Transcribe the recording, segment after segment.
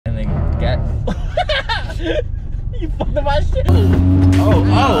You fucked up my shit.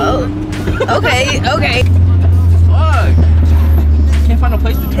 Oh. Okay. Fuck. Can't find a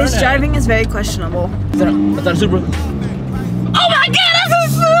place to turn. His driving is very questionable. Is that a Subaru? Oh my god, that's a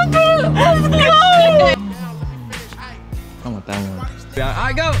Subaru! Let's go! I want that one. Yeah,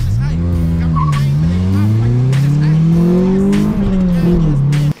 alright, go.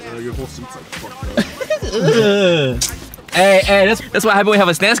 Your whole seat's like fucked up. Hey, that's why I haven't have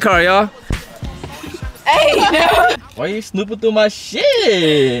a stance car, y'all. Hey, no! Why are you snooping through my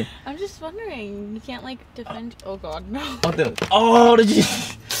shit? I'm just wondering. You can't like defend. Oh god, no. Oh, did you?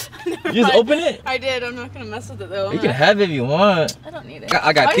 You just open it? I did. I'm not gonna mess with it though. You can have it if you want. I don't need it.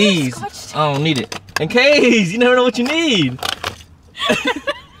 I got these. I don't need it. In case you never know what you need.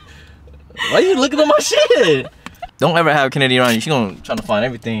 Why are you looking at my shit? Don't ever have Kennedy around you. She gonna try to find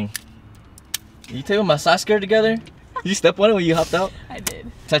everything. You take my side skirt together? Did you step on it when you hopped out? I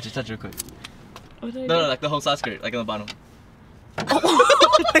did. Touch it real quick. What did I do? No, like the whole side skirt, like on the bottom.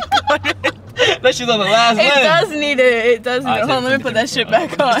 Oh my god. That shit's on the last leg. It does need it. It does need it. Hold on, let me put that shit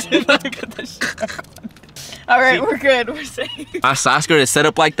back on. Alright, we're good. We're safe. Our side skirt is set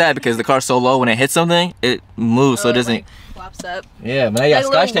up like that because the car's so low. When it hits something, it moves, so it doesn't. Like, flops up. Yeah, man, I got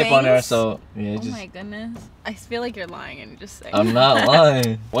Like scotch little tape on there, wings? so yeah. Oh my goodness. I feel like you're lying and you're just saying. I'm not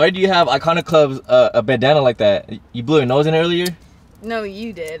lying. Why do you have Iconic Club's a bandana like that? You blew your nose in earlier? No,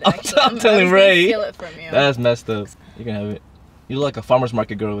 you did. I'm Actually, telling Ray. Steal it from you. That's messed up. You can have it. You look like a farmer's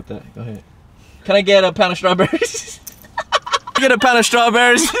market girl with that. Go ahead. Can I get a pound of strawberries? Get a pound of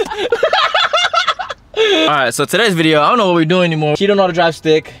strawberries. Alright, so today's video, I don't know what we're doing anymore. She don't know how to drive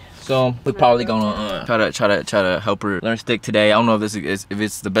stick, so we're probably gonna try to help her learn stick today. I don't know if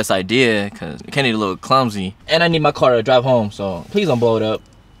it's the best idea because Kenny's a little clumsy, and I need my car to drive home. So please don't blow it up.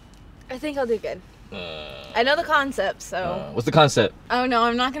 I think I'll do good. I know the concept, so. What's the concept? Oh no,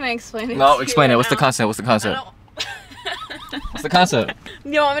 I'm not gonna explain it. No, explain it. What's the concept? What's the concept? What's the concept?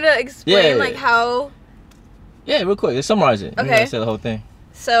 You want me to explain like how? Yeah, real quick. Just summarize it. Okay. Say the whole thing.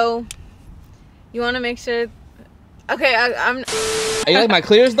 So, you want to make sure. Okay, I'm. Are you like my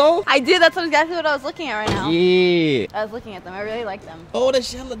clears though? I did. That's exactly what I was looking at right now. Yeah. I was looking at them. I really like them. Oh, that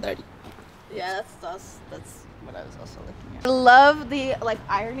shit look dirty. Yeah, that's what I was also looking at. I love the like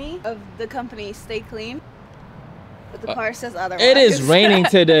irony of the company Stay Clean, but the car says otherwise. It is raining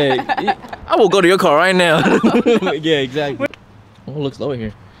today. I will go to your car right now. Yeah, exactly. Oh, it looks lower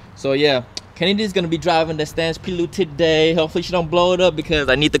here. So yeah, Kennedy's gonna be driving the Stance Prelude today. Hopefully she don't blow it up because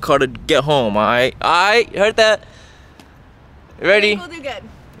I need the car to get home. All right, you heard that? Ready? We'll do good.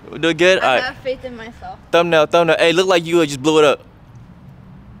 We'll do good. I have faith in myself. Thumbnail. Hey, look like you just blew it up.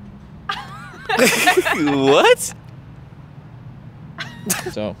 What?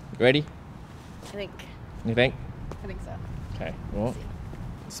 So, ready? I think. You think? I think so. Okay. Well,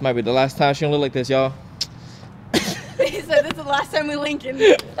 this might be the last time she don't look like this, y'all. He said this is the last time we link in.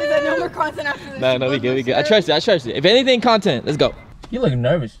 He said no more content after this. No, we good. I trust it. If anything, content. Let's go. You look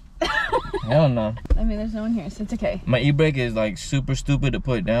nervous. Hell no. I mean, there's no one here, so it's okay. My e-brake is like super stupid to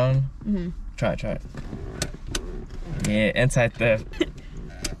put down. Try it. Yeah, anti-theft.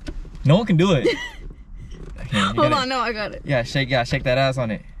 No one can do it. Hold on, no, I got it. Yeah, shake that ass on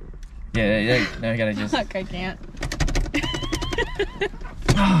it. Yeah. Now you gotta just. Fuck, I can't.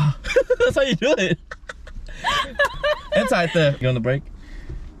 That's how you do it. Anti-theft. You on the brake?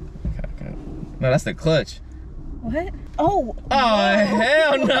 Okay. No, that's the clutch. What? Oh. Oh,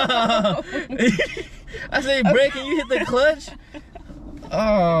 hell no. I say brake and you hit the clutch?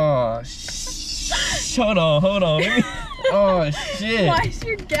 Oh, hold on. Oh, shit. Why is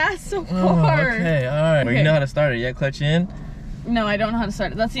your gas so hard? Okay, alright. Well, you know how to start it. Yeah, clutch in? No, I don't know how to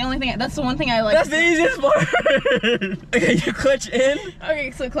start it. That's the only thing. That's the one thing I like. That's the easiest part. Okay, you clutch in?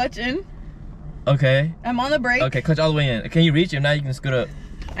 Okay, so clutch in. Okay. I'm on the brake. Okay, clutch all the way in. Can you reach? If not, you can scoot up.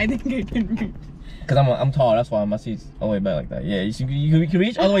 I think I can reach. Cause I'm tall. That's why my seat's all the way back like that. Yeah, you can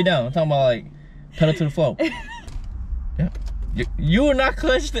reach all the way down. I'm talking about like pedal to the floor. Yeah. You are not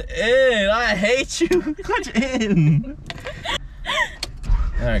clutched in. I hate you. Clutch in.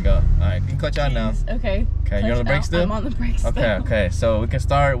 There we go. All right, you can clutch out now. Okay. Okay, you're on the brake still? I'm on the brake still. Okay. So we can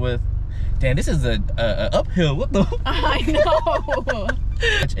start with. Damn, this is a uphill. What the? I know.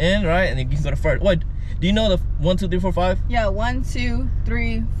 Clutch in, right, and then you can go to first. What? Do you know the 1, 2, 3, 4, 5? Yeah, 1, 2,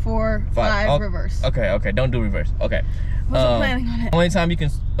 3, 4, 5. Reverse. Okay. Don't do reverse. Okay. Wasn't planning on it. Only time you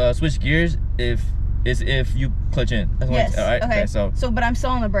can switch gears is if you clutch in. That's yes. All right. Okay. So but I'm still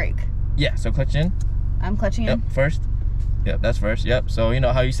on the brake. Yeah. So clutch in. I'm clutching in. Yep. First. Yep. That's first. Yep. So you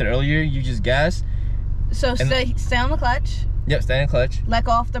know how you said earlier, you just gas. So stay on the clutch. Yep. Stay in clutch. Let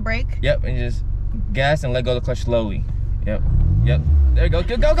go off the brake. Yep. And just gas and let go of the clutch slowly. Yep. There you go.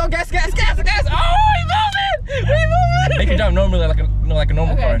 Go, gas. Oh, he's moving! Make it drive normally like a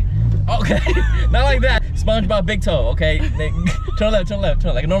normal car. Okay, not like that. SpongeBob Big Toe. Okay, turn left,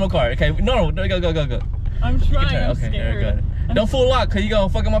 like a normal car. Okay, normal. Go. I'm trying. I'm scared. Very good. Don't full lock, cause you gonna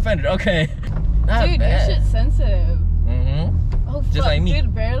fuck up my fender. Okay. Not dude, bad. your shit's sensitive. Oh, just like me.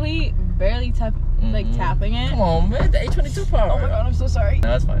 Dude, barely like tapping it. Come on, man. The A22 power. Oh my god, I'm so sorry. No,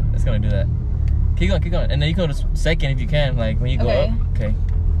 that's fine. It's gonna do that. Keep going. And then you go to second if you can. Like when you go up. Okay.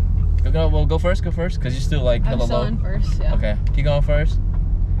 Go first, cause you're still like hella low. I'm still in first. Yeah. Okay. Keep going first.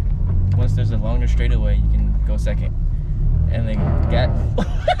 Once there's a longer straightaway, you can go second. And then get.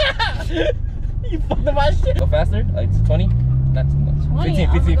 You fucked up my shit. Go faster, like 20. Not 20.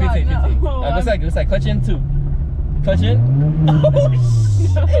 15. Go second. Clutch in 2. Clutch in. Oh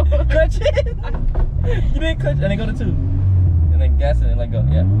shit. No. Clutch in. You didn't clutch. And then go to 2. And then gas it and let go.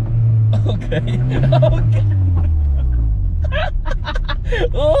 Yeah. Okay.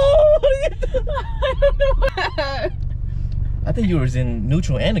 Oh. I think you was in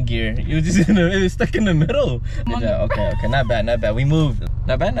neutral and a gear. You was just it was stuck in the middle. Good job. Okay. Not bad. We moved.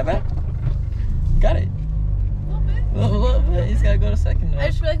 Not bad. Got it. A little bit. You just gotta go to second. Though. I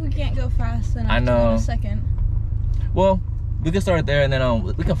just feel like we can't go fast enough to go to second. Well, we can start there and then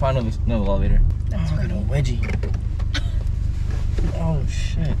we can find another elevator. That's funny. Look at a wedgie. Oh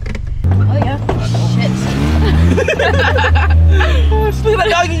shit. Oh yeah. Shit. Look at that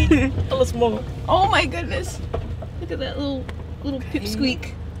doggy. Hella small. Oh my goodness. Look at that little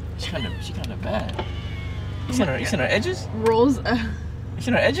pipsqueak. She kind of bad. You seen her edges? Rolls. You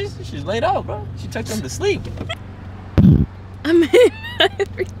seen her edges? She's laid out, bro. She tucked them to sleep. I'm in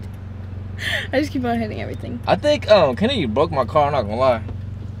everything. I just keep on hitting everything. I think Kennedy broke my car. I'm not gonna lie.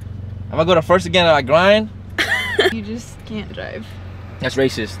 If I go to first again and I grind, you just can't drive. That's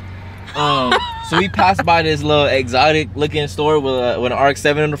racist. So we passed by this little exotic looking store with an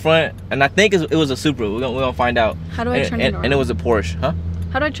RX-7 in the front, and I think it was a Supra. We're gonna find out. How do I turn it around? And it was a Porsche, huh?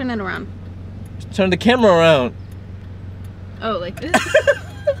 How do I turn it around? Turn the camera around. Oh, like this?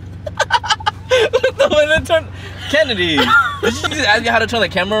 Kennedy, did you just ask me how to turn the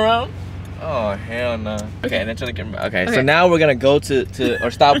camera around? Oh hell no. Okay, and then turn the camera. Okay, so now we're gonna go to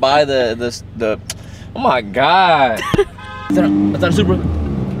or stop by the. Oh my god. Is that a Supra?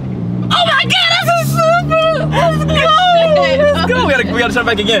 Oh my god, that's a Supra! Let's go! We gotta turn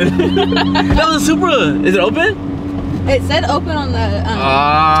back again. That was a Supra. Is it open? It said open on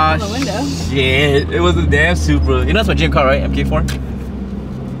the window. Shit, it was a damn Supra. You know that's my gym car, right? MK4.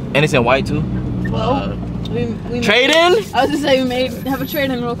 And it's in white too. Well, we trade in? I was gonna say we have a trade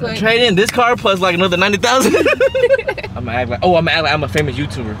in real quick. Trade in this car plus like another 90,000. I'm gonna act like I'm a famous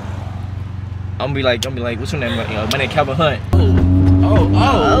YouTuber. I'm gonna be like, what's your name? My name Calvin Hunt.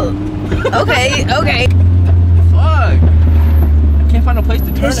 Okay. Fuck. I can't find a place to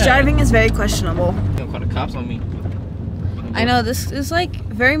turn. His driving is very questionable. You don't call the cops on me. I know, this is like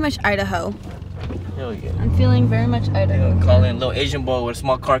very much Idaho. Hell yeah. I'm feeling very much Idaho. Call in little Asian boy with a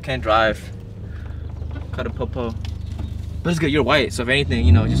small car can't drive. Cut a popo. But it's good, you're white, so if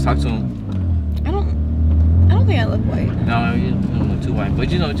anything, just talk to him. I don't think I look white. No, you don't look too white. But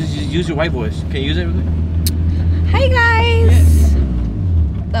just use your white voice. Can you use it real quick? Hi guys! Yeah.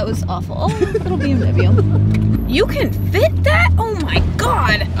 That was awful. Little BMW. You can fit that? Oh my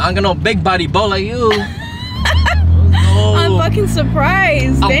god! I ain't got no big body bow like you. I'm fucking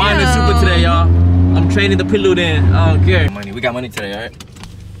surprised. I'm buying the Supra today, y'all. I'm trading the Prelude in. I don't care. Money. We got money today, alright?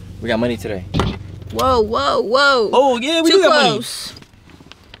 We got money today. Whoa. Oh yeah, we do got close. Money.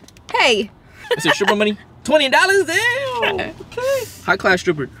 Hey. It's a stripper money. $20. Damn. Okay. High class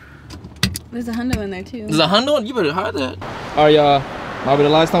stripper. There's a hundo in there too. There's a hundo? You better hide that. Alright, y'all. Might be the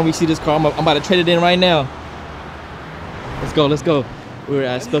last time we see this car. I'm about to trade it in right now. Let's go. We're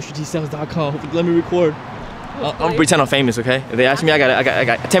at specialtysales.com. Hopefully, let me record. I'm gonna pretend I'm famous, okay? If they ask me, I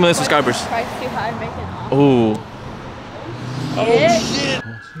got 10 million subscribers. Price too high, make it off. Ooh. Oh shit.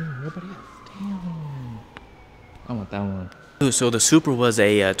 Damn. I want that one. Dude, so the Supra was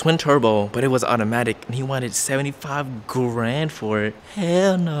a twin turbo, but it was automatic, and he wanted 75 grand for it.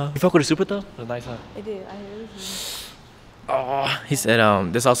 Hell no. You fuck with the Supra though? It was nice, huh? I did. I really did. Oh, he said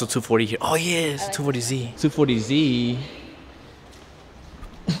there's also 240 here. Oh yes, 240Z. 240Z.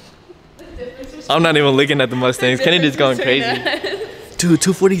 I'm not even looking at the Mustangs. Kennedy's going crazy. Dude,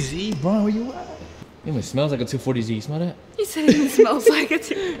 240Z, bro, where you at? It even smells like a 240Z. You smell that? He said it even smells like a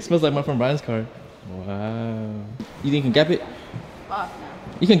 240Z. It smells like my friend Brian's car. Wow. You think you can gap it? Fuck no.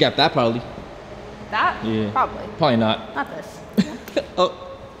 You can gap that probably. That? Yeah. Probably. Probably not. Not this. Oh,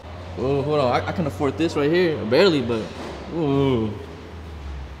 hold on. I can afford this right here. Barely, but. Ooh.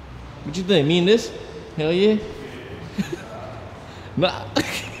 What you think? Me and this? Hell yeah. Nah.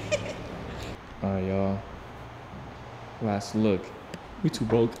 Alright, y'all. Last look. We too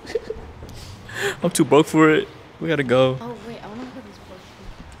broke. I'm too broke for it. We gotta go. Oh wait, I wanna look at this book.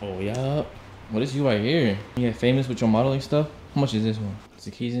 Oh yeah. Well, this is you right here. You get famous with your modeling stuff. How much is this one? Is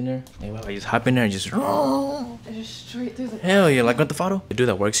the keys in there? Hey, wow, I just hop in there and just. Oh, just straight through the. Hell yeah! Like Grand Theft Auto. The dude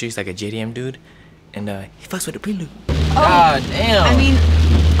that works here, he's like a JDM dude, and he fucks with the Prelude. Oh, God damn. I mean,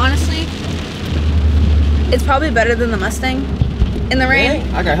 honestly, it's probably better than the Mustang. In the rain?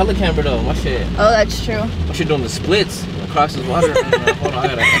 Yeah, I got hella camera though, my shit. Oh, that's true. My shit doing the splits across the water. Hold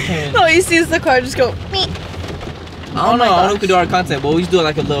on, I can't. All you see is the car just go. I don't know. I don't know if we can do our content, but we just do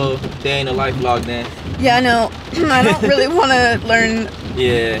like a little day in the life vlog then. Yeah, no. I don't really want to learn.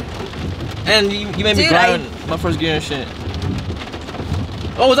 Yeah. And you made me Dude, grind my first gear and shit.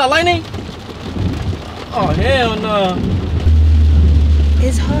 Oh, was that lightning? Oh, hell no.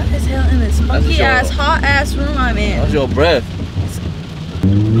 It's hot as hell in this funky ass, hot ass room I'm in. That's your breath.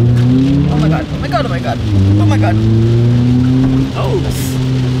 Oh my god, oh my god, oh my god, oh my god. Oh.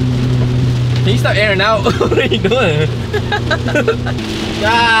 Can you stop airing out? What are you doing?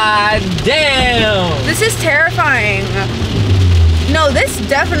 God damn. This is terrifying. No, this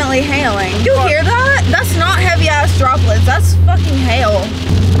definitely hailing. You hear that? That's not heavy ass droplets. That's fucking hail.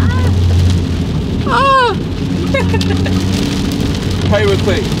 Ah. Hey, real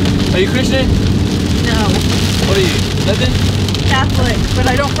quick. Are you Christian? No. What are you? Nothing? Catholic, but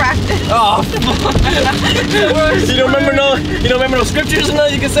I don't practice. Oh, you don't remember no scriptures or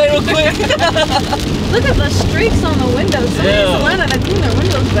nothing you can say real quick? Look at the streaks on the windows. Somebody's learning to clean their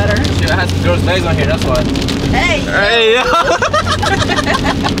windows better. Shit, I had some girls' names on here, that's why. Hey! Hey,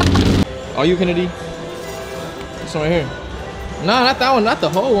 Are you Kennedy? This one right here. No, not that one, not the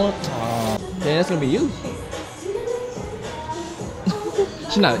whole one. Oh, yeah, that's gonna be you.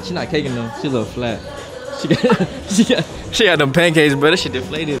 She's not caking though. She's a little flat. She got them pancakes, bro. That shit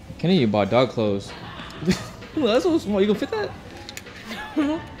deflated. Kennedy bought dog clothes. That's so small. You gonna fit that?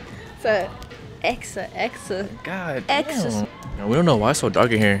 It's a Exa. God Exa. damn. We don't know why it's so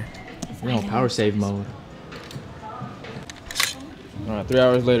dark in here. We're on power save mode. Alright, 3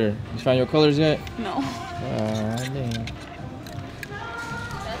 hours later. You find your colors yet? No. Damn.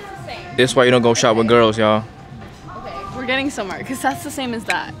 This is why you don't go shop with girls, y'all. Okay, we're getting somewhere because that's the same as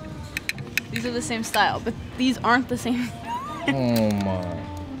that. These are the same style, but these aren't the same. Oh my.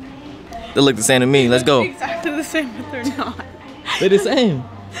 They look the same to me. Let's go. Exactly the same, but they're not. They're the same.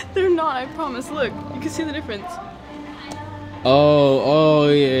 They're not, I promise. Look, you can see the difference. Oh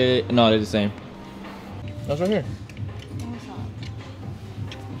yeah. No, they're the same. That's right here.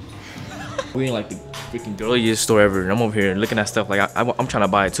 We ain't like the freaking girliest store ever. I'm over here looking at stuff like I'm trying to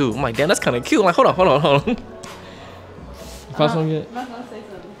buy it too. I'm like, damn, that's kind of cute. I'm like, hold on. You found something yet? I'm not gonna say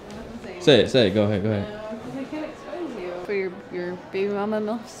something. Say it. Go ahead. Because I can't expose you. For your baby mama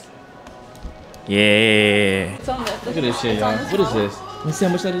milfs. Yeah. It's on this. Look at this shit, y'all. What is this? Let me see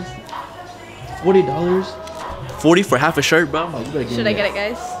how much that is. $40. 40 for half a shirt, bro. Oh, Should I get it,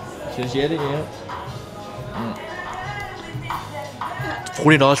 guys? Should she get it? Yeah.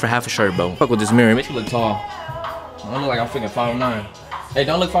 $40 for half a shirt, bro. Fuck with this mirror. It makes me look tall. I don't look like I'm freaking 5'9". Hey,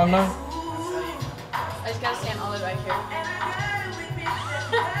 don't look 5'9". I just gotta stand all the way back here.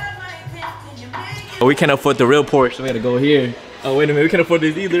 Oh, we can't afford the real Porsche, so we gotta go here. Oh, wait a minute, we can't afford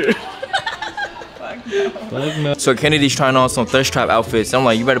this either. Fuck no. So Kennedy's trying on some thirst trap outfits. I'm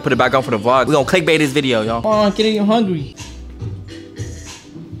like, you better put it back on for the vlog. We gonna clickbait this video, y'all. Come on, Kennedy, I'm hungry.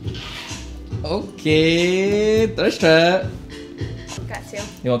 Okay, thirst trap. Got to.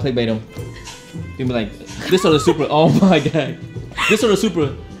 You wanna clickbait him? You be like, this or the Supra? Oh my god. This or the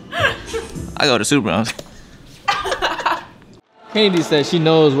Supra? I go to Supra. Kennedy said she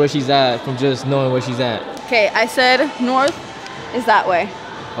knows where she's at from just knowing where she's at. Okay, I said north is that way.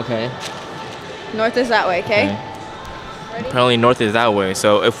 Okay. North is that way, okay? Ready? Apparently north is that way,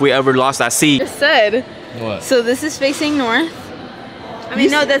 so if we ever lost that seat. Just said. What? So this is facing north. I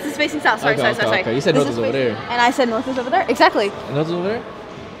mean, no, this is facing south. Sorry. Okay. You said north is over there. And I said north is over there. Exactly. And north is over there?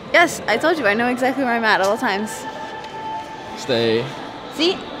 Yes, I told you. I know exactly where I'm at at all times. Stay.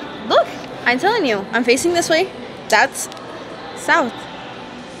 See? Look. I'm telling you. I'm facing this way. That's south.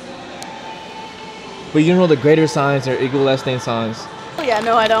 But you know the greater signs are equal less than signs. Oh yeah,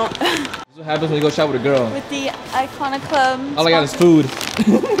 no I don't. This is what happens when you go shop with a girl. With the Iconic Club. All I got is food.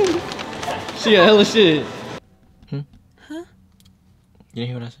 She got hella shit. Huh? You didn't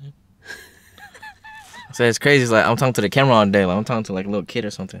hear what I said? I said it's crazy. It's like I'm talking to the camera all day. Like I'm talking to like a little kid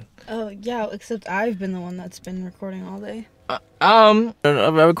or something. Oh yeah, except I've been the one that's been recording all day. I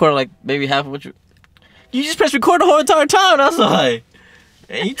recorded like maybe half of what you just press record the whole entire time. That's why.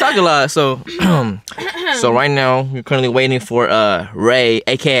 Hey, you talk a lot. So, so right now we're currently waiting for Ray,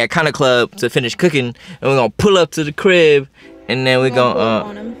 aka Kinda Club, to finish cooking, and we're gonna pull up to the crib, and then we're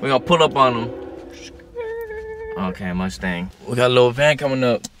gonna pull up on him. Okay, Mustang. We got a little van coming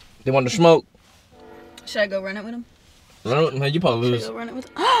up. They want to smoke. Should I go run it with him? Run it? Man, you probably lose. Should I go run it with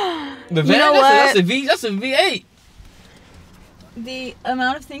him? The van? You know That's a V8. The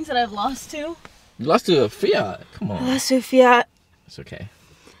amount of things that I've lost to. You lost to a Fiat. Come on. I lost to a Fiat. It's okay.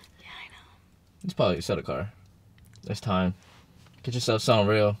 Yeah, I know. It's probably sell the car. It's time. Get yourself something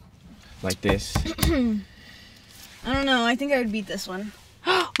real. Like this. I don't know. I think I would beat this one.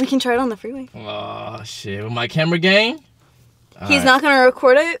 We can try it on the freeway. Oh, shit. With my camera gang? He's not going to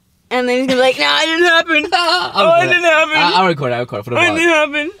record it. And then he's going to be like, nah, it didn't happen. It didn't happen. I'll record it for the vlog. It didn't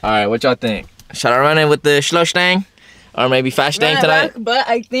happen. Alright, what y'all think? Should I run it with the slow stang? Or maybe fast stang tonight? Back, but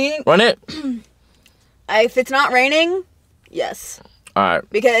I think... Run it? If it's not raining, yes. Alright.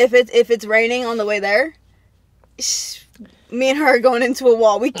 Because if it's raining on the way there, me and her are going into a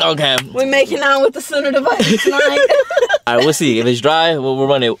wall. Okay. We're making out with the center device tonight. Alright, we'll see. If it's dry, we'll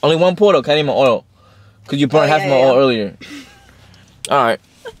run it. Only one pour though, can't even oil. Cause you burned half of my oil earlier. Alright.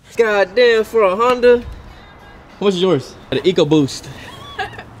 God damn, for a Honda. How much is yours? The EcoBoost.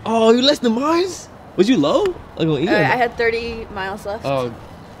 Oh, you less than mine? Was you low? Like on I had 30 miles left. Oh,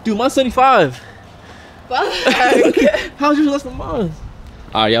 dude, mine's 75. Fuck. How's yours less than mine?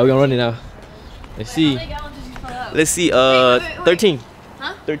 Alright, yeah, we're gonna run it now. Let's see. How many gallons did you fill up? Let's see, wait. 13.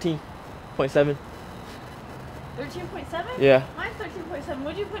 Huh? 13.7. 13.7? Yeah. Mine's 13.7.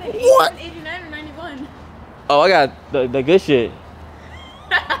 What'd you put in? What? 89 or 91? Oh, I got the good shit.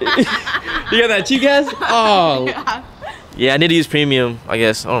 You got that cheap gas? Oh. Yeah, I need to use premium, I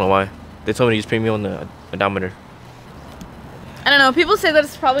guess. I don't know why. They told me to use premium on the odometer. I don't know. People say that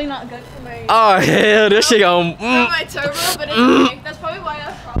it's probably not good for my... Oh, hell, this shit going... for my turbo, but it's that's probably why I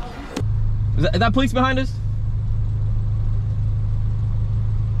have problems. Is that police behind us?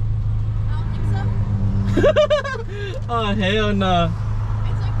 I don't think so. Oh, hell no.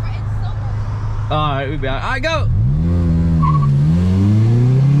 It's like, it's silver. Alright, we be out. Alright, go!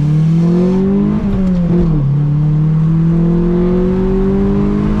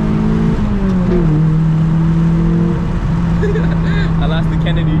 I lost the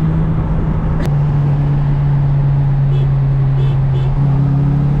Kennedy.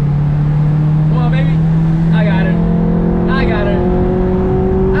 Come on, baby. I got her. I got her.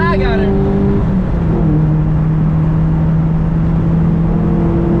 I got her.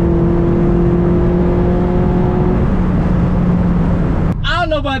 I don't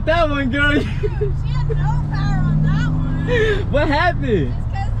know about that one, girl. She had no power on that one. What happened? It's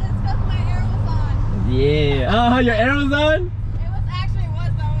because my air was on. Yeah. Oh, your air was on? It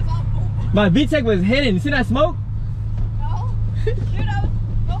was though. It was all full. My VTEC was hidden. See that smoke? No. Dude, I was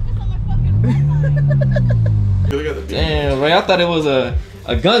focused on my fucking red line. Damn, Ray, I thought it was a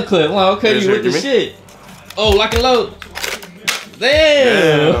gun clip. Wow, okay, you with the shit. Oh, lock and load.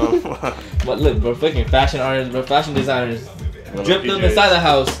 Damn. But look, bro, fucking fashion artists, bro, fashion designers. Dripped up inside the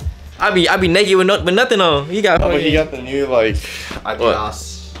house. I be naked with nothing on. He got. Oh, but he got the new like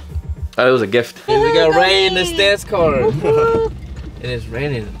Adidas. Oh, it was a gift. And we got Ray in the stance car. And it's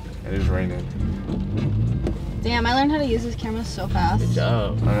raining. It is raining. Damn, I learned how to use this camera so fast. Good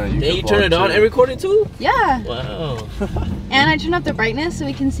job. Then you turn it on and record it too? Yeah. Wow. And I turned up the brightness so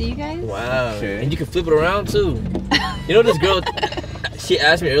we can see you guys. Wow. Okay. And you can flip it around too. You know this girl, she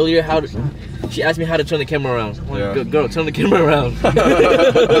asked me earlier how to turn the camera around. Yeah. Girl, turn the camera around.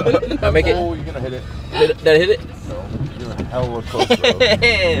 I make it. Oh, you're gonna hit it. Did I hit it? No, you're hella close, bro.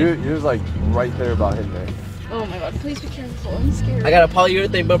 You're like right there about hitting it. Oh my god, please be careful. I'm scared. I got a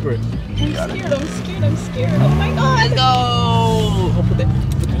polyurethane bumper. I'm scared. Oh my god. Let's go. I'll put the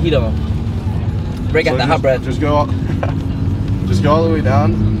heat on. Break out the hot breath. Just go all the way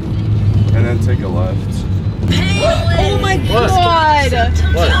down, and then take a left. Oh my god.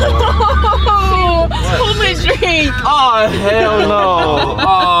 What? Hold my drink. Oh hell no.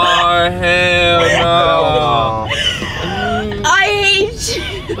 Oh hell no. I hate you.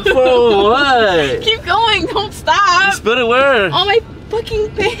 For what? Keep going. Don't stop. Spit it where? On my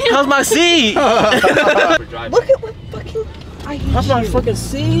fucking pants. How's my seat? Look at what fucking. I hate How's my you. fucking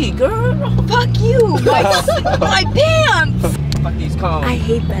seat, girl? Fuck you. My pants. Fuck these cars. I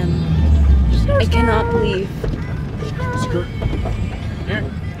hate them. I cannot believe. Here.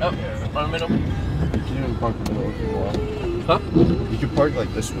 Oh, on the middle. You can even park in the middle if you want. Huh? You can park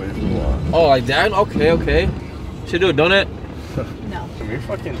like this way if you want. Oh, like that? Okay. Should do a donut? No. I mean, your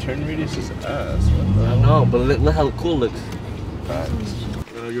fucking turn radius is ass. I know, but look how cool it looks. Facts.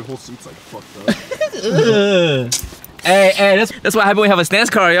 Your whole seat's like fucked up. Hey, that's what happens when we have a stance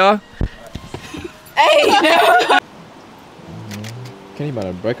car, y'all. Hey, no. Kenny about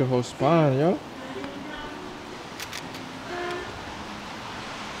to break her whole spine, yo.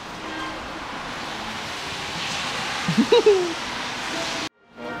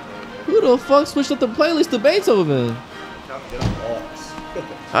 Who the fuck switched up the playlist to Beethoven?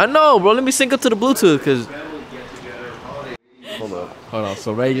 I know, bro. Let me sync up to the Bluetooth, cause. Hold on.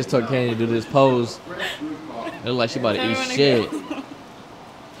 So Ray just told Kenny to do this pose. It look like she about to eat shit. Tell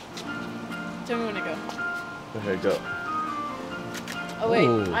me when to go. Okay, go. Oh wait,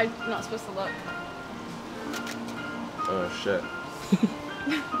 Ooh. I'm not supposed to look. Oh shit.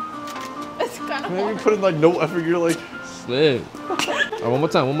 It's kind of Man, you hard. put in like no effort. You're like. Slip. Alright, one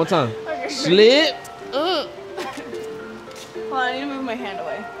more time. Okay. Slip. Hold on, I need to move my hand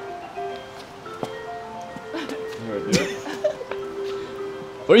away.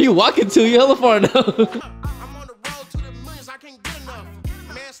 Where are you walking to? You hella far now. I'm on the road to the millions, I can't get enough.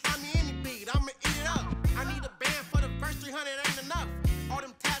 Man, slide me any beat, I'ma eat it up. I need a band for the first 300, ain't enough. All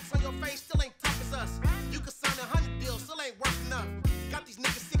them tats on your face still ain't tough as us. You can sign 100 deals, still ain't worth enough. Got these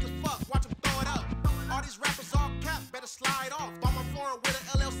niggas sick as fuck, watch them throw it up. All these rappers all cap, better slide off. Bought my foreign with an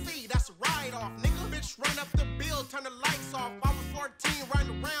LLC, that's a ride off. Nigga, bitch, run up the bill, turn the lights off. I was 14,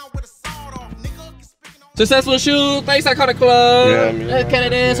 riding around with a sawed off. Nigga, get speaking on. Successful shoot. Thanks, Iconic Club. Yeah, me and Let's cut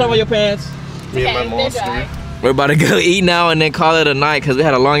it in. Sorry about your pants. Me and my Okay, monster. dry. We're about to go eat now and then call it a night because we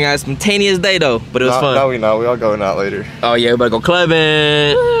had a long ass spontaneous day though, but it was fun. No, we not. We all going out later. Oh yeah, we better go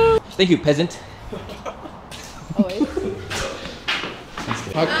clubbing. Thank you, peasant. Oh wait.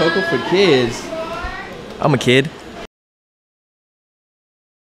 Hot cocoa for kids. I'm a kid.